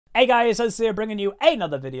Hey guys, it's here bringing you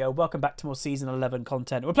another video. Welcome back to more Season 11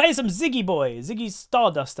 content. We're playing some Ziggy Boy, Ziggy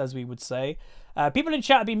Stardust as we would say. People in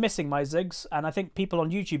chat have been missing my Ziggs, and I think people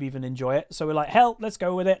on YouTube even enjoy it. So we're like, hell, let's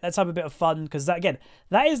go with it. Let's have a bit of fun, because that, again,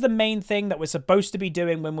 that is the main thing that we're supposed to be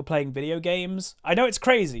doing when we're playing video games. I know it's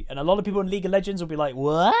crazy, and a lot of people in League of Legends will be like,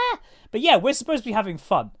 what? But yeah, we're supposed to be having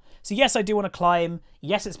fun. So yes, I do want to climb.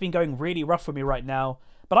 Yes, it's been going really rough for me right now.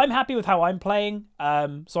 But I'm happy with how I'm playing,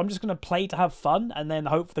 so I'm just going to play to have fun, and then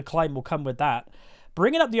hope the climb will come with that.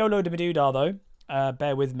 Bringing up the Olo de Meduda, though.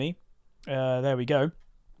 Bear with me. There we go.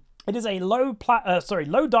 It is a low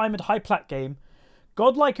diamond, high plat game.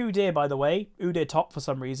 Godlike Udyr, by the way. Udyr top for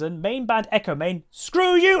some reason. Main band Echo main.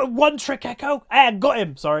 Screw you! One trick Echo! Got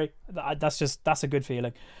him! Sorry. That's a good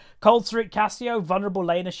feeling. Cold Streak Cassio, vulnerable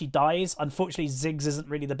laner, she dies. Unfortunately, Ziggs isn't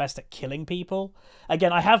really the best at killing people.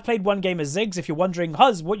 Again, I have played one game of Ziggs. If you're wondering,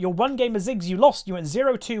 Huz, what your one game of Ziggs you lost? You went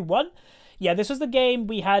 0-2-1? Yeah, this was the game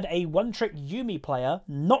we had a one-trick Yuumi player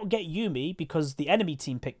not get Yuumi because the enemy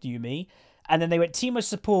team picked Yuumi. And then they went team of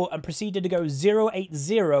support and proceeded to go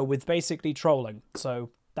 0-8-0 with basically trolling.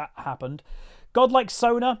 So that happened. Godlike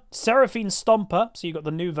Sona, Seraphine Stomper. So you got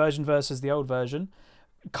the new version versus the old version.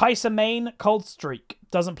 Kai'Sa main, Cold Streak.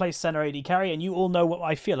 Doesn't play center AD carry, and you all know what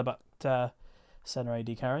I feel about center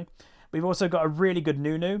AD carry. We've also got a really good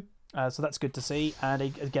Nunu, so that's good to see. And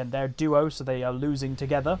again, they're a duo, so they are losing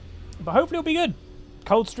together. But hopefully it'll be good.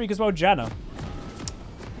 Cold Streak as well, Janna.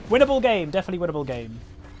 Winnable game, definitely winnable game.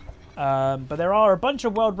 But there are a bunch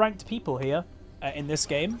of world-ranked people here in this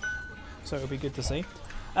game, so it'll be good to see.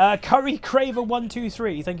 Curry Craver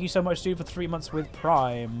 123, thank you so much, dude, for 3 months with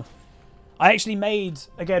Prime. I actually made,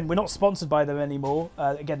 again, we're not sponsored by them anymore.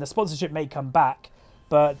 Again, the sponsorship may come back,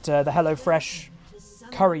 but the HelloFresh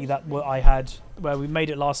curry that I had, where we made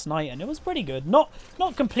it last night, and it was pretty good. Not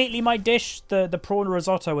completely my dish. The prawn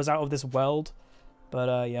risotto was out of this world,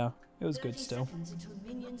 but yeah, it was good still.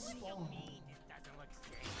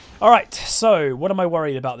 Alright, so what am I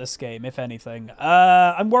worried about this game, if anything?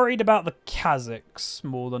 I'm worried about the Kazakhs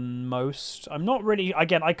more than most. I'm not really,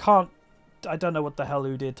 again, I don't know what the hell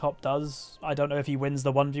Udyr top does. I don't know if he wins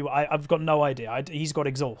the 1v1. I've got no idea. He's got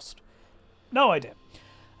exhaust. No idea.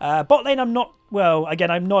 Bot lane, I'm not... Well, again,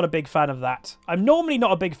 I'm not a big fan of that. I'm normally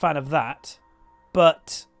not a big fan of that,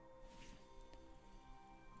 but...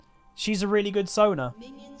 She's a really good Sona.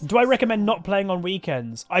 Do I recommend not playing on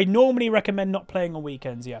weekends? I normally recommend not playing on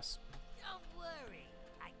weekends, yes. Don't worry,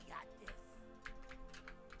 I got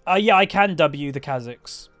this. Yeah, I can W the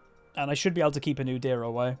Kazakhs. And I should be able to keep an Udyr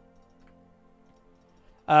away.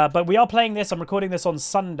 But we are playing this. I'm recording this on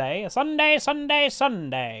Sunday.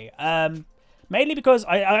 Sunday. Mainly because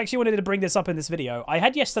I actually wanted to bring this up in this video. I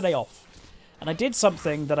had yesterday off. And I did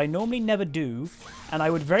something that I normally never do. And I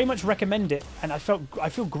would very much recommend it. And I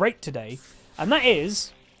feel great today. And that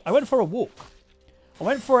is, I went for a walk. I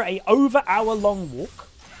went for a over hour-long walk.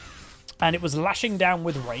 And it was lashing down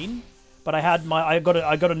with rain. But I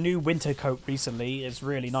got a new winter coat recently. It's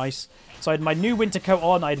really nice. So I had my new winter coat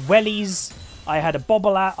on. I had wellies. I had a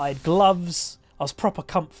bobble hat, I had gloves, I was proper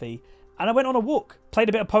comfy, and I went on a walk, played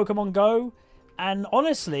a bit of Pokemon Go, and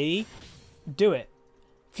honestly, do it.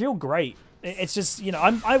 Feel great. It's just, you know,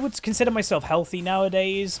 I would consider myself healthy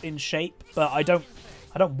nowadays, in shape, but I don't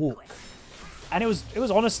walk. And it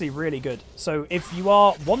was honestly really good. So if you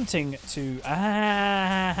are wanting to...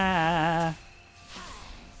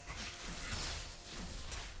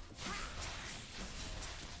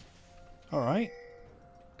 Alright.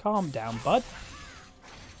 Calm down, bud.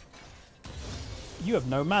 You have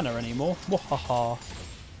no mana anymore. Wahaha.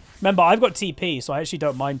 Remember, I've got TP, so I actually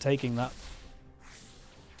don't mind taking that.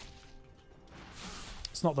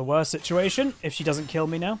 It's not the worst situation if she doesn't kill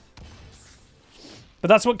me now. But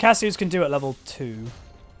that's what Cassius can do at level 2.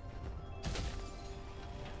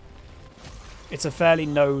 It's a fairly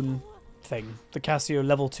known thing. The Cassio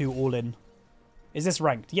level 2 all-in. Is this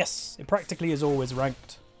ranked? Yes, it practically is always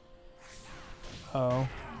ranked. Oh.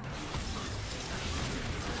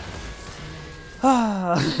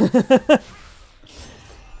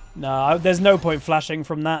 No, there's no point flashing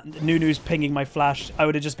from that. Nunu's pinging my flash. I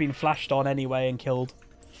would have just been flashed on anyway and killed.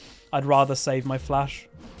 I'd rather save my flash.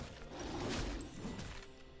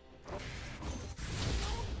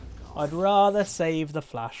 I'd rather save the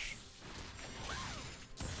flash.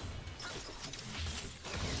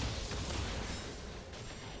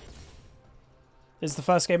 This is the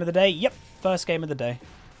first game of the day? Yep, first game of the day.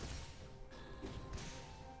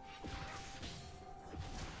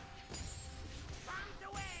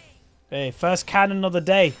 Hey, first cannon of the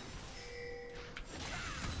day.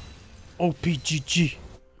 OPGG.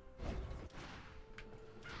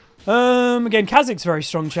 Again, Kazakh's very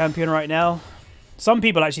strong champion right now. Some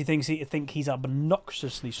people actually think he's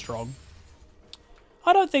obnoxiously strong.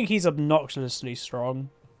 I don't think he's obnoxiously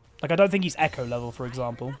strong. Like, I don't think he's Echo level, for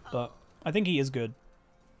example, but I think he is good.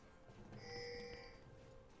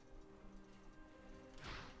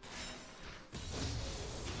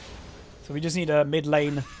 So we just need a mid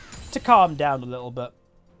lane to calm down a little bit.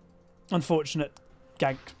 Unfortunate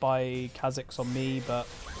gank by Kha'Zix on me, but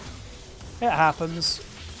it happens.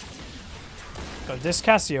 God, this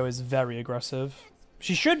Cassio is very aggressive.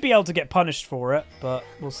 She should be able to get punished for it, but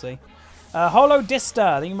we'll see. Holo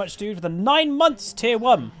Dista, thank you much, dude, for the 9 months tier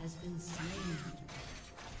 1.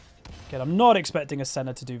 Okay, I'm not expecting a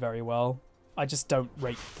Senna to do very well. I just don't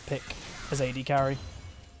rate the pick as AD carry.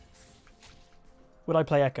 Would I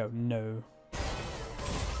play Echo? No.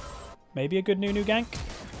 Maybe a good Nunu gank?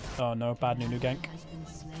 Oh no, bad Nunu gank.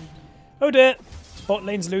 Oh dear! Bot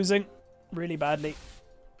lane's losing really badly.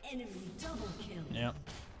 Yeah.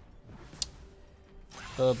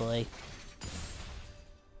 Oh boy.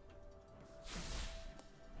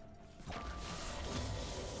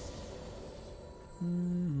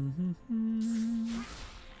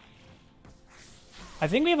 I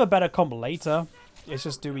think we have a better comp later. It's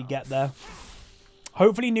just, do we get there?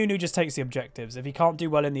 Hopefully Nunu just takes the objectives. If he can't do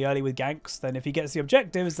well in the early with ganks, then if he gets the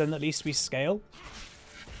objectives, then at least we scale.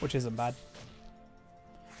 Which isn't bad.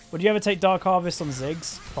 Would you ever take Dark Harvest on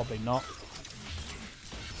Ziggs? Probably not.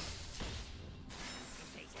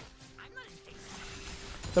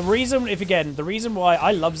 The reason, the reason why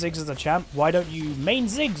I love Ziggs as a champ, why don't you main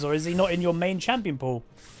Ziggs, or is he not in your main champion pool?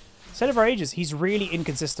 Said it for ages, he's really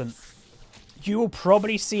inconsistent. You will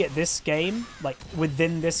probably see it this game, like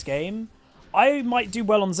within this game. I might do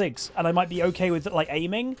well on Ziggs, and I might be okay with like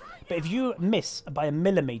aiming, but if you miss by a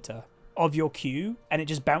millimeter of your Q and it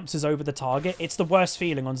just bounces over the target, it's the worst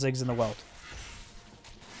feeling on Ziggs in the world.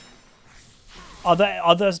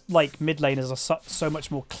 Other like mid laners are so much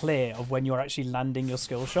more clear of when you're actually landing your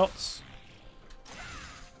skill shots.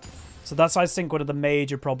 So that's, I think, one of the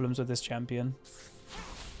major problems with this champion.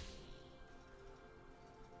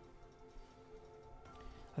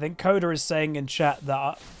 I think Coda is saying in chat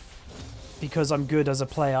that because I'm good as a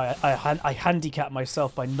player, I handicap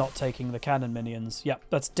myself by not taking the cannon minions. Yep,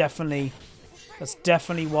 that's definitely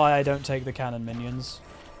why I don't take the cannon minions.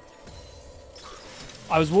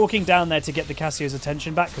 I was walking down there to get the Cassio's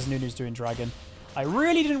attention back because Nunu's doing dragon. I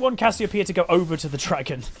really didn't want Cassiopeia to go over to the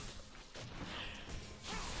dragon.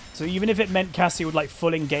 So even if it meant Cassio would like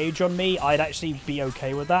full engage on me, I'd actually be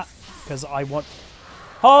okay with that because I want...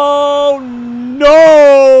 Oh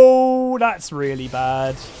no! That's really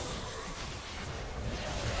bad.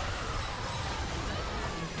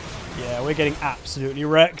 Yeah, we're getting absolutely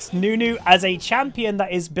wrecked. Nunu, as a champion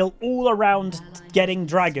that is built all around getting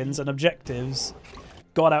dragons and objectives,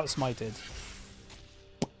 got outsmited.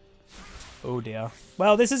 Oh dear.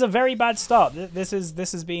 Well, this is a very bad start. This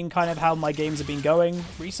has been kind of how my games have been going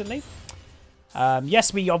recently.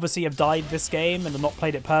 Yes, we obviously have died this game and have not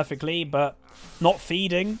played it perfectly, but not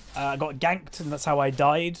feeding. I got ganked and that's how I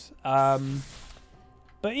died.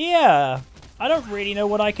 But yeah, I don't really know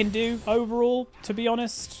what I can do overall, to be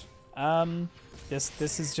honest. This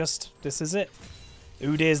is it.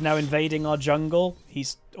 Udyr is now invading our jungle.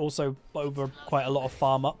 He's also over quite a lot of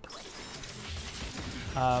farm up.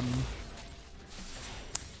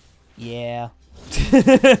 Yeah.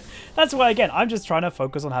 That's why, again, I'm just trying to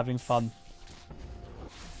focus on having fun.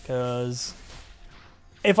 Because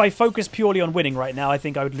if I focus purely on winning right now, I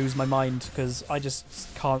think I would lose my mind because I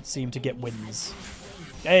just can't seem to get wins.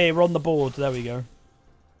 Hey, we're on the board. There we go.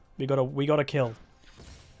 We got a kill.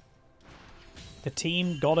 The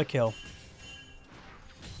team got a kill.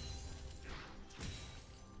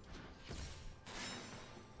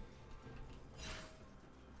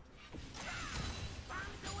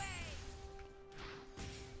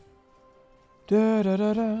 Da, da,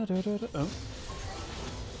 da, da, da, da. Oh.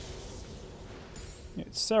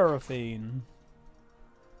 It's Seraphine.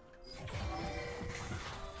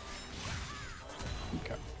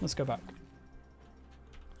 Okay, let's go back.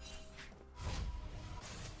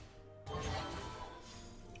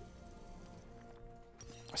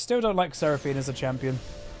 I still don't like Seraphine as a champion.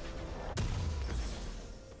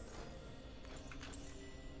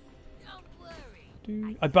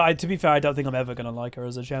 But to be fair, I don't think I'm ever going to like her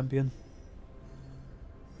as a champion.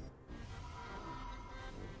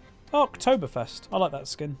 Oh, Oktoberfest. I like that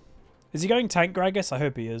skin. Is he going tank Gragas? I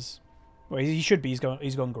hope he is. Well, he should be.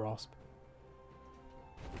 He's gone Grasp.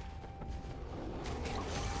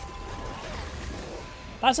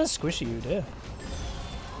 That's a squishy Udyr.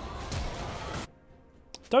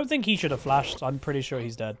 Don't think he should have flashed. I'm pretty sure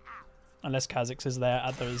he's dead. Unless Kha'Zix is there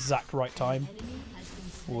at the exact right time.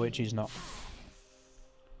 Which he's not.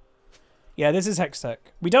 Yeah, this is Hextech.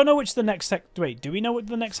 We don't know which the next tech... Wait, do we know what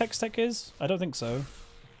the next Hextech is? I don't think so.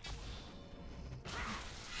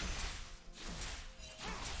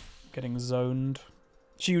 Getting zoned.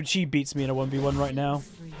 She beats me in a 1v1 right now.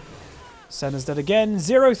 Senna's dead again.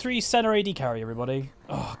 0-3 Senna AD carry, everybody.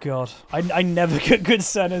 Oh, God. I never get good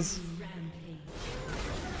Sennas.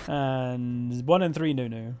 And 1 and 3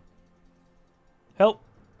 Nunu. Help.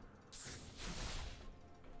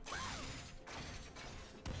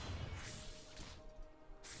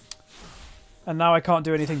 And now I can't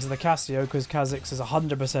do anything to the Cassio because Kha'Zix is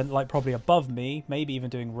 100% like probably above me, maybe even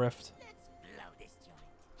doing Rift.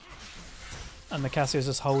 And the Cassio's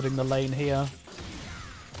just holding the lane here.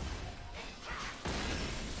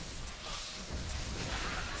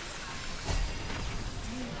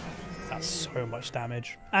 That's so much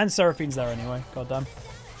damage. And Seraphine's there anyway, goddamn.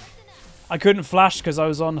 I couldn't flash because I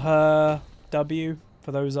was on her W,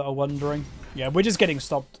 for those that are wondering. Yeah, we're just getting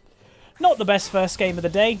stopped. Not the best first game of the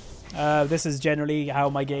day. This is generally how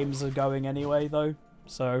my games are going anyway, though.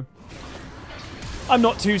 So, I'm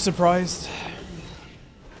not too surprised.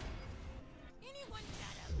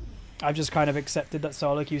 I've just kind of accepted that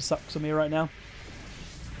solo queue sucks for me right now.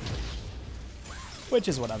 Which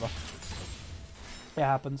is whatever. It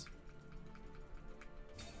happens.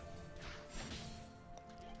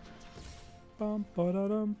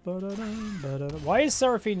 Why is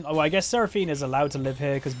Seraphine... Oh, I guess Seraphine is allowed to live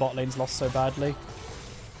here because bot lane's lost so badly.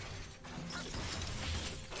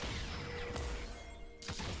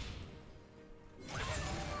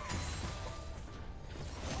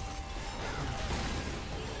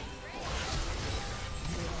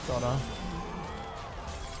 Got her.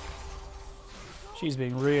 She's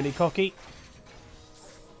being really cocky.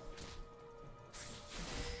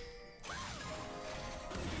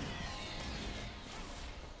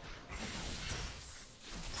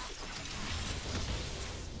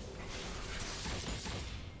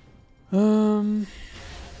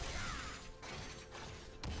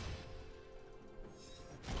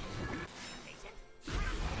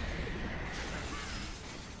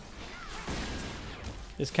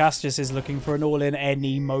 This Cassius is looking for an all-in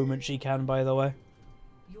any moment she can, by the way.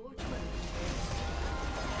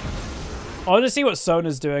 I want to see what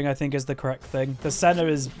Sona's doing, I think is the correct thing. The Senna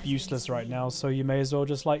is useless right now, so you may as well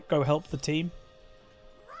just, like, go help the team.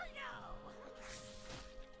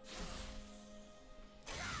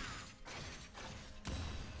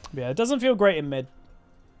 Yeah, it doesn't feel great in mid.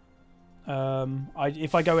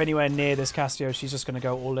 If I go anywhere near this Cassio, she's just going to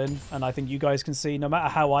go all in. And I think you guys can see, no matter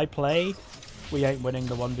how I play, we ain't winning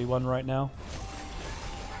the 1v1 right now.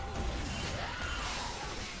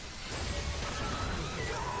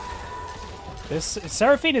 This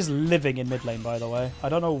Seraphine is living in mid lane, by the way. I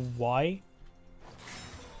don't know why.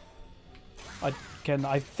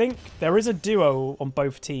 I think there is a duo on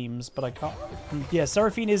both teams, but I can't... Yeah,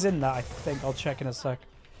 Seraphine is in that, I think. I'll check in a sec.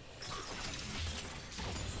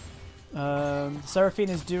 Seraphine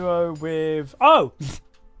is duo with... Oh!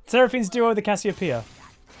 Seraphine's duo with the Cassiopeia.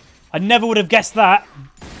 I never would have guessed that.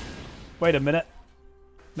 Wait a minute.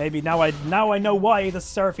 Maybe now I know why the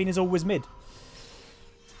Seraphine is always mid.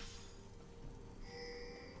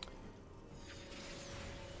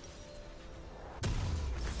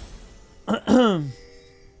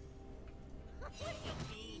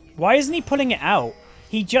 Why isn't he pulling it out?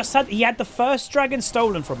 He had the first dragon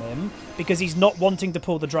stolen from him because he's not wanting to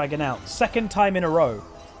pull the dragon out. Second time in a row.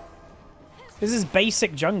 This is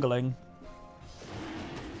basic jungling.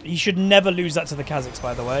 He should never lose that to the Kha'Zix,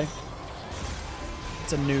 by the way.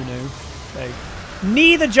 It's a Nunu. Okay.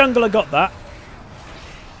 Neither jungler got that.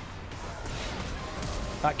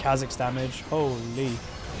 That Kha'Zix damage. Holy.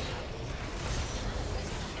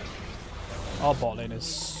 Our bot lane is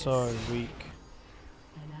so weak.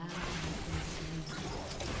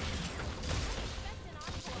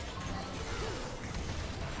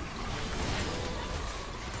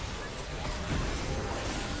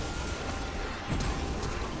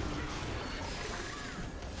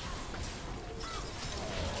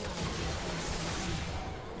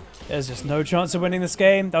 There's just no chance of winning this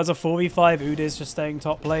game. That was a 4v5. Udyr just staying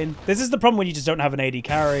top lane. This is the problem when you just don't have an AD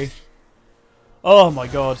carry. Oh my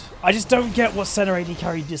god. I just don't get what center AD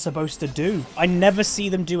carry is supposed to do. I never see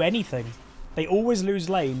them do anything. They always lose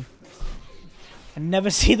lane. I never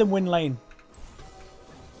see them win lane.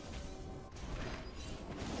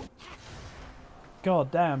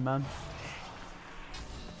 God damn, man.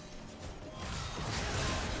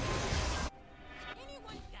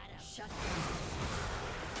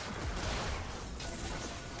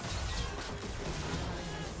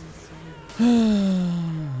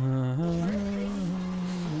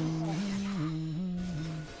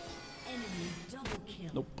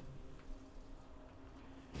 Nope.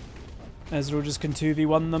 Ezreal just can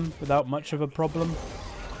 2v1 them without much of a problem.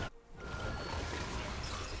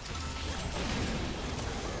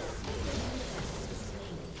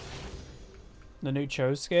 The new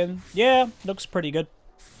Cho skin. Yeah, looks pretty good.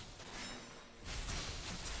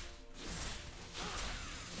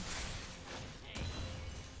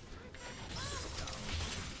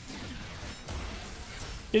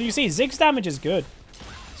 Did you see? Ziggs damage is good.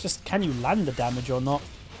 It's just, can you land the damage or not?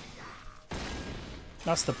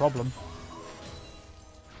 That's the problem.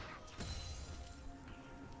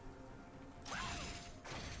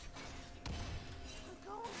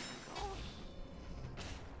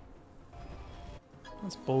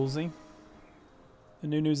 That's ballsy. The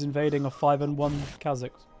Nunu's invading a 5-1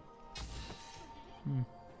 Kazakhs.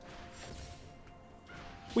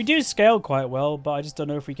 We do scale quite well, but I just don't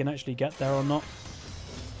know if we can actually get there or not.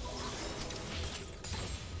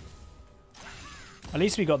 At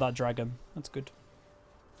least we got that dragon. That's good.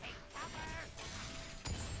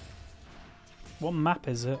 What map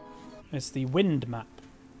is it? It's the wind map.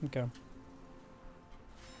 Okay.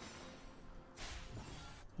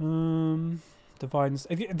 Divine.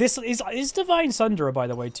 This is Divine Sunderer, by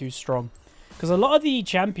the way, too strong? Because a lot of the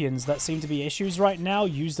champions that seem to be issues right now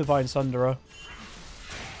use Divine Sunderer.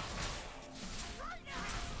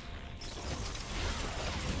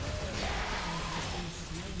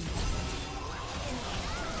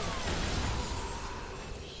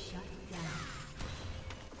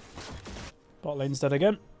 Bot lane's dead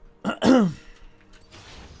again.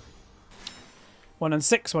 1 and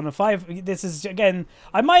 6, 1 and 5. This is, again,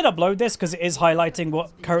 I might upload this because it is highlighting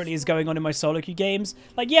what currently is going on in my solo queue games.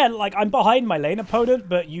 Like, yeah, like, I'm behind my lane opponent,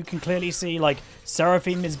 but you can clearly see, like,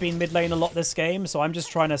 Seraphine has been mid lane a lot this game, so I'm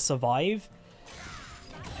just trying to survive.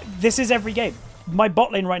 This is every game. My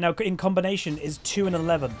bot lane right now in combination is 2 and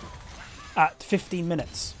 11 at 15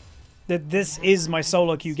 minutes. This is my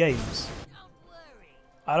solo queue games.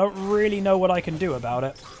 I don't really know what I can do about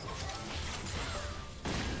it,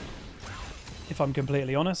 if I'm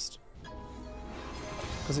completely honest,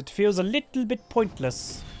 because it feels a little bit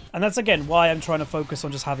pointless. And that's, again, why I'm trying to focus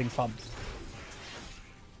on just having fun.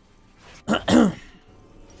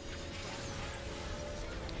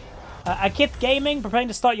 Akith Gaming, preparing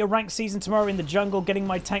to start your ranked season tomorrow in the jungle, getting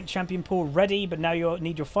my tank champion pool ready, but now you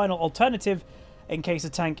need your final alternative in case a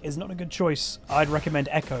tank is not a good choice. I'd recommend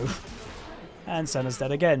Echo. And Senna's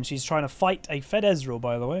dead again. She's trying to fight a fed Ezreal,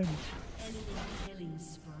 by the way.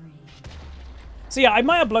 So yeah, I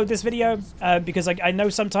might upload this video because I know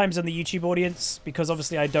sometimes in the YouTube audience, because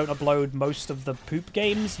obviously I don't upload most of the poop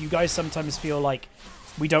games, you guys sometimes feel like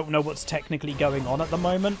we don't know what's technically going on at the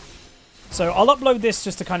moment. So I'll upload this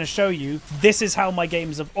just to kind of show you, this is how my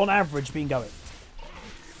games have, on average, been going.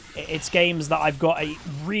 It's games that I've got a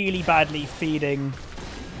really badly feeding...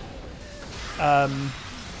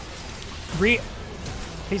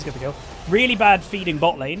 Please get the kill. Really bad feeding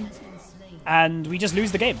bot lane, and we just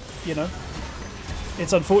lose the game, you know?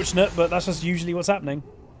 It's unfortunate, but that's just usually what's happening.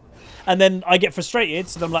 And then I get frustrated,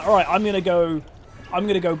 so I'm like, all right, I'm gonna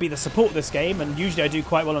go be the support this game, and usually I do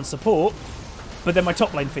quite well on support, but then my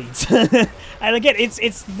top lane feeds. And again,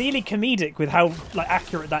 it's nearly comedic with how like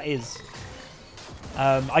accurate that is.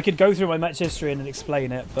 I could go through my match history and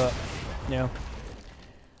explain it, but you know,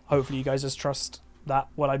 hopefully you guys just trust that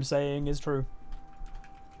what I'm saying is true.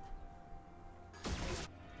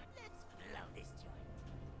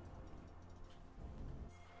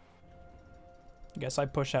 I guess I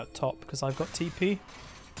push out top because I've got TP.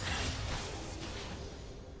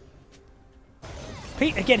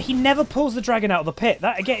 Again, he never pulls the dragon out of the pit.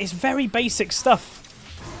 That, again, is very basic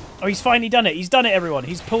stuff. Oh, he's finally done it. He's done it, everyone.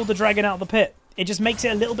 He's pulled the dragon out of the pit. It just makes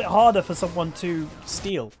it a little bit harder for someone to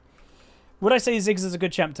steal. Would I say Ziggs is a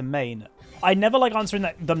good champ to main? I never like answering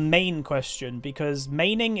the main question because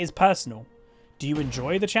maining is personal. Do you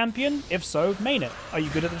enjoy the champion? If so, main it. Are you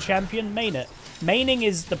good at the champion? Main it. Maining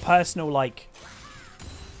is the personal, like...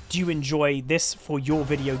 Do you enjoy this for your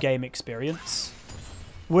video game experience?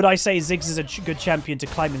 Would I say Ziggs is a good champion to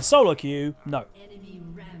climb in solo queue? No.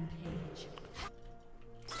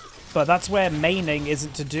 But that's where maining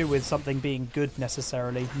isn't to do with something being good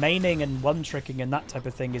necessarily. Maining and one-tricking and that type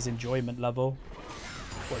of thing is enjoyment level.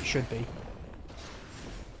 Or it should be.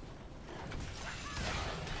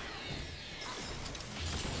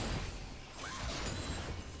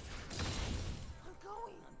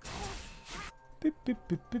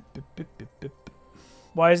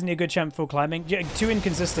 Why isn't he a good champ for climbing? Yeah, too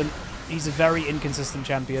inconsistent. He's a very inconsistent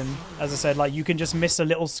champion. As I said, like, you can just miss a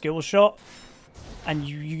little skill shot and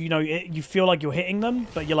you know, you feel like you're hitting them,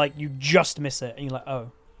 but you're like, you just miss it and you're like,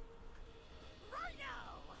 oh.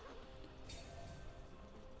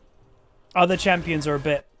 Other champions are a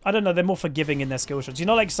bit I don't know, they're more forgiving in their skill shots. You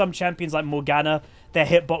know, like some champions like Morgana, their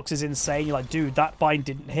hitbox is insane. You're like, dude, that bind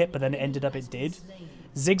didn't hit, but then it ended up it did.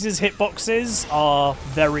 Ziggs' hitboxes are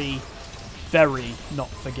very, very not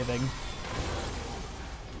forgiving.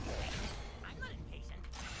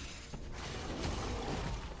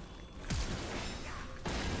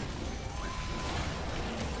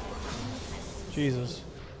 Jesus.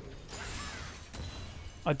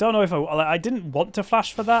 I don't know if I didn't want to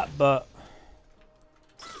flash for that, but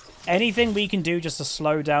anything we can do just to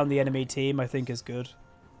slow down the enemy team, I think is good.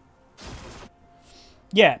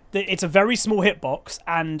 Yeah, it's a very small hitbox,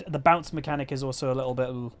 and the bounce mechanic is also a little bit...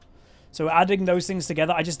 So adding those things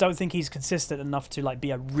together, I just don't think he's consistent enough to like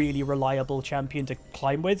be a really reliable champion to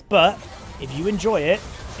climb with. But if you enjoy it,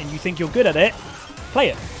 and you think you're good at it, play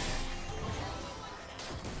it.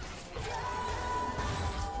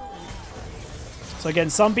 So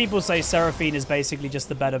again, some people say Seraphine is basically just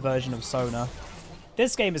the better version of Sona.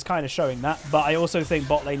 This game is kind of showing that, but I also think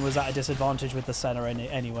bot lane was at a disadvantage with the Senna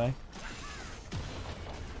anyway.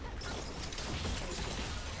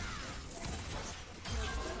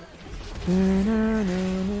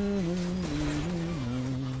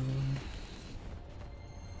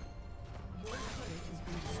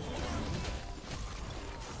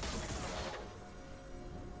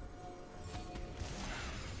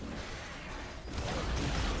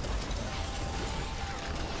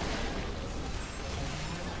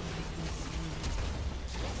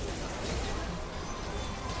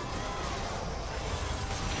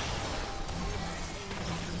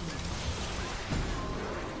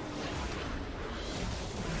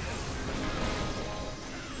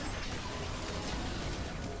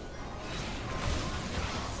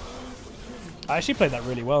 I actually played that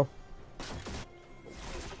really well.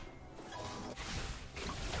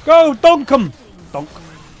 Go, donk 'em! Donk.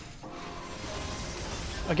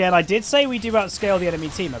 Again, I did say we do outscale the enemy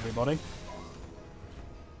team, everybody.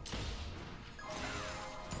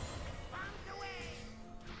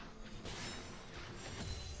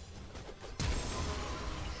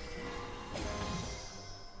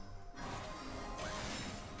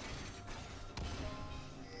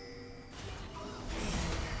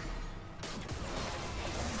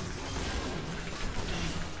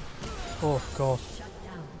 Oh, God.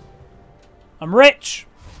 I'm rich!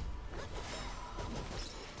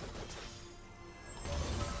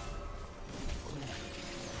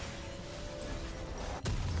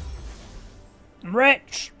 I'm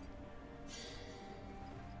rich!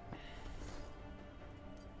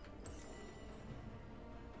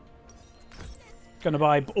 Gonna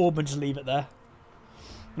buy Orb and just leave it there.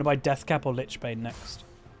 Gonna buy Deathcap or Lichbane next.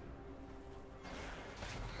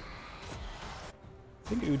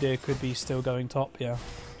 I think Udyr could be still going top, yeah.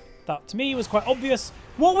 That, to me, was quite obvious.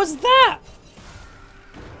 What was that?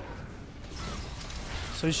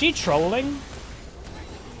 So is she trolling?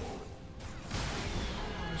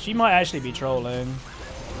 She might actually be trolling.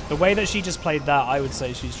 The way that she just played that, I would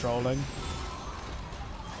say she's trolling.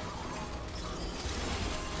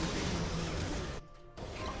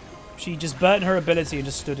 She just burnt her ability and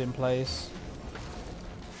just stood in place.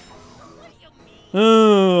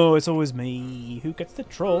 Oh, it's always me who gets the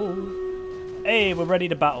troll. Hey, we're ready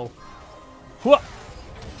to battle. What?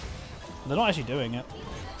 They're not actually doing it.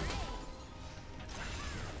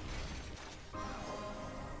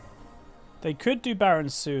 They could do Baron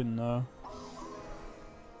soon, though.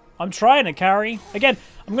 I'm trying to carry. Again,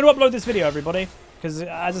 I'm going to upload this video, everybody. Because,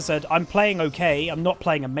 as I said, I'm playing okay. I'm not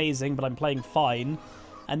playing amazing, but I'm playing fine.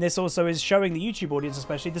 And this also is showing the YouTube audience,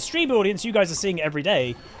 especially the stream audience. You guys are seeing it every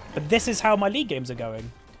day. But this is how my league games are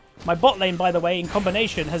going. My bot lane, by the way, in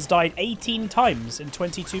combination, has died 18 times in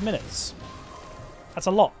 22 minutes. That's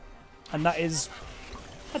a lot. And that's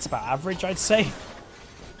about average, I'd say.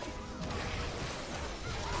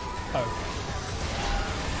 Oh.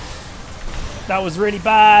 That was really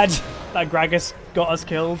bad. That Gragas got us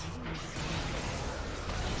killed.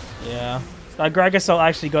 Yeah. That Gragas ult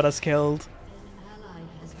actually got us killed.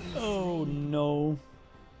 Oh, no.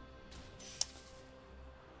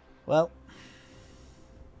 Well.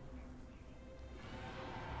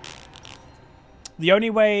 The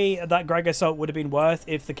only way that Gragas ult would have been worth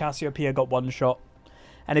if the Cassiopeia got one shot.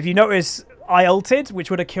 And if you notice, I ulted,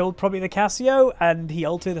 which would have killed probably the Cassio, and he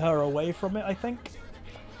ulted her away from it, I think.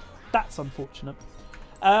 That's unfortunate.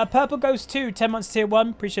 Purple Ghost 2, 10 months tier 1.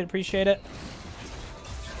 Appreciate it.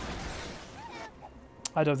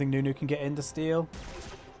 I don't think Nunu can get in to steal.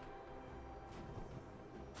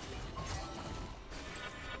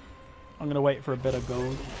 I'm going to wait for a bit of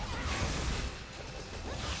gold.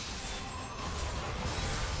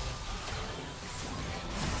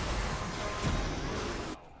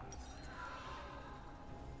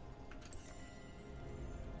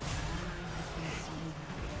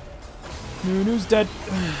 Nunu's dead.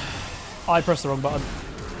 I pressed the wrong button.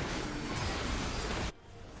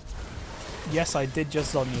 Yes, I did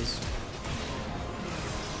just Zhonya's.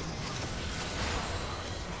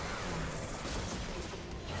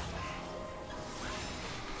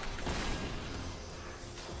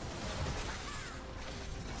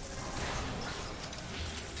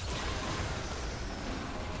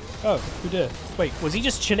 Oh, who did? Wait, was he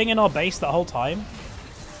just chilling in our base that whole time?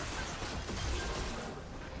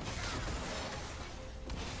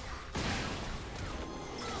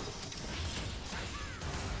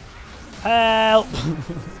 Help!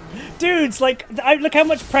 Dudes, like, look how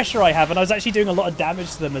much pressure I have, and I was actually doing a lot of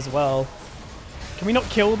damage to them as well. Can we not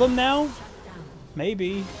kill them now?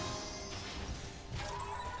 Maybe.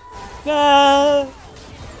 Ah!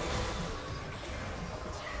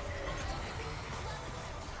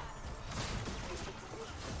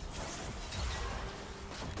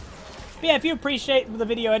 But yeah, if you appreciate the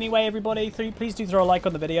video anyway, everybody, please do throw a like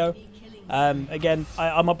on the video. Again,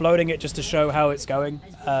 I'm uploading it just to show how it's going.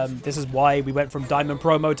 This is why we went from Diamond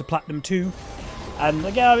Promo to Platinum 2. And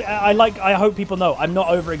again, I hope people know I'm not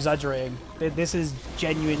over-exaggerating. This is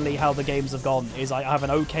genuinely how the games have gone. I have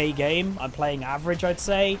an okay game. I'm playing average, I'd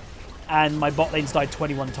say. And my bot lane's died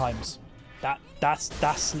 21 times.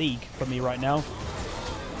 That's League for me right now.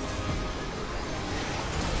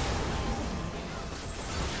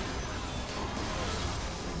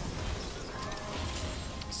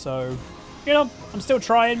 So, you know, I'm still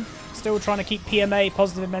trying to keep PMA,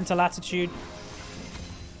 positive mental attitude,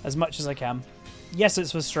 as much as I can. Yes,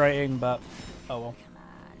 it's frustrating, but oh well.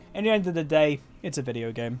 At the end of the day, it's a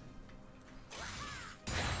video game.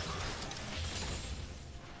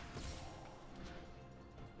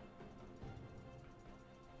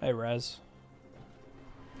 Hey, Raz.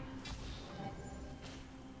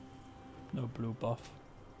 No blue buff.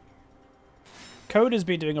 Coda's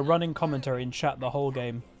been doing a running commentary in chat the whole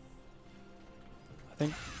game. I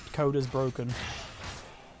think Coda's broken.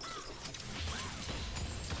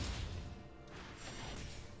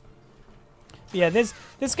 But yeah, this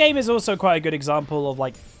game is also quite a good example of,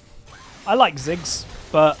 like, I like Ziggs,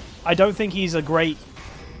 but I don't think he's a great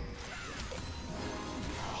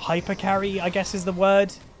hyper carry, I guess is the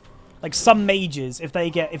word. Like, some mages, if they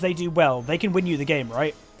do well, they can win you the game,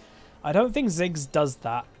 right? I don't think Ziggs does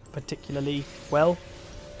that particularly well.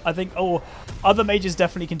 I think other mages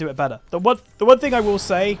definitely can do it better. The one thing I will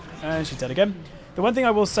say, and she's dead again. The one thing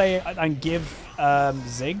I will say and give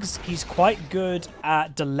Ziggs, he's quite good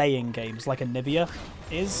at delaying games, like a Nivea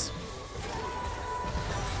is.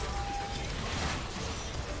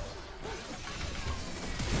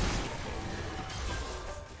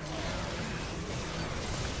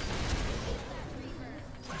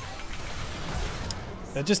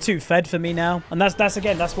 They're just too fed for me now. And that's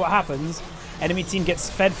again, that's what happens. Enemy team gets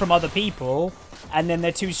fed from other people, and then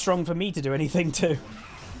they're too strong for me to do anything to.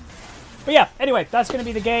 But yeah, anyway, that's going to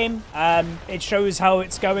be the game. It shows how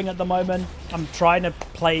it's going at the moment. I'm trying to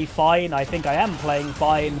play fine. I think I am playing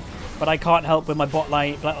fine, but I can't help when my bot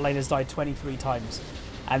lane has died 23 times.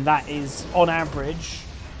 And that is, on average,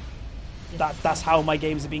 that's how my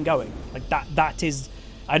games have been going. Like, that is...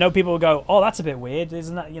 I know people will go, oh, that's a bit weird,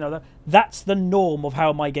 isn't that? You know, that's the norm of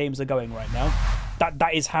how my games are going right now.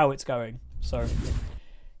 That is how it's going. So,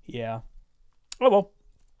 yeah. Oh,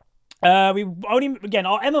 well. We only, again,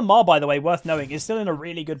 our MMR, by the way, worth knowing, is still in a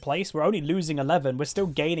really good place. We're only losing 11. We're still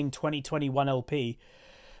gaining 2021 LP.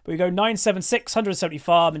 But we go 976, 170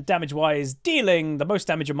 farm, and damage-wise, dealing the most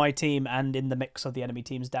damage of my team and in the mix of the enemy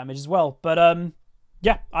team's damage as well. But,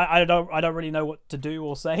 yeah, I don't really know what to do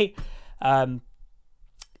or say.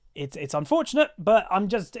 It's unfortunate, but I'm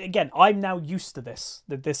just, again, I'm now used to this.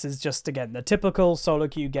 That this is just, again, the typical solo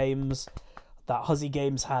queue games that Huzzy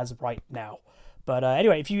Games has right now. But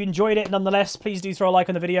anyway, if you enjoyed it nonetheless, please do throw a like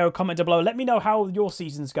on the video, comment down below. Let me know how your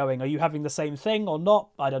season's going. Are you having the same thing or not?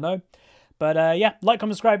 I don't know. But yeah, like,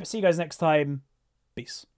 comment, subscribe. See you guys next time.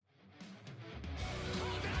 Peace.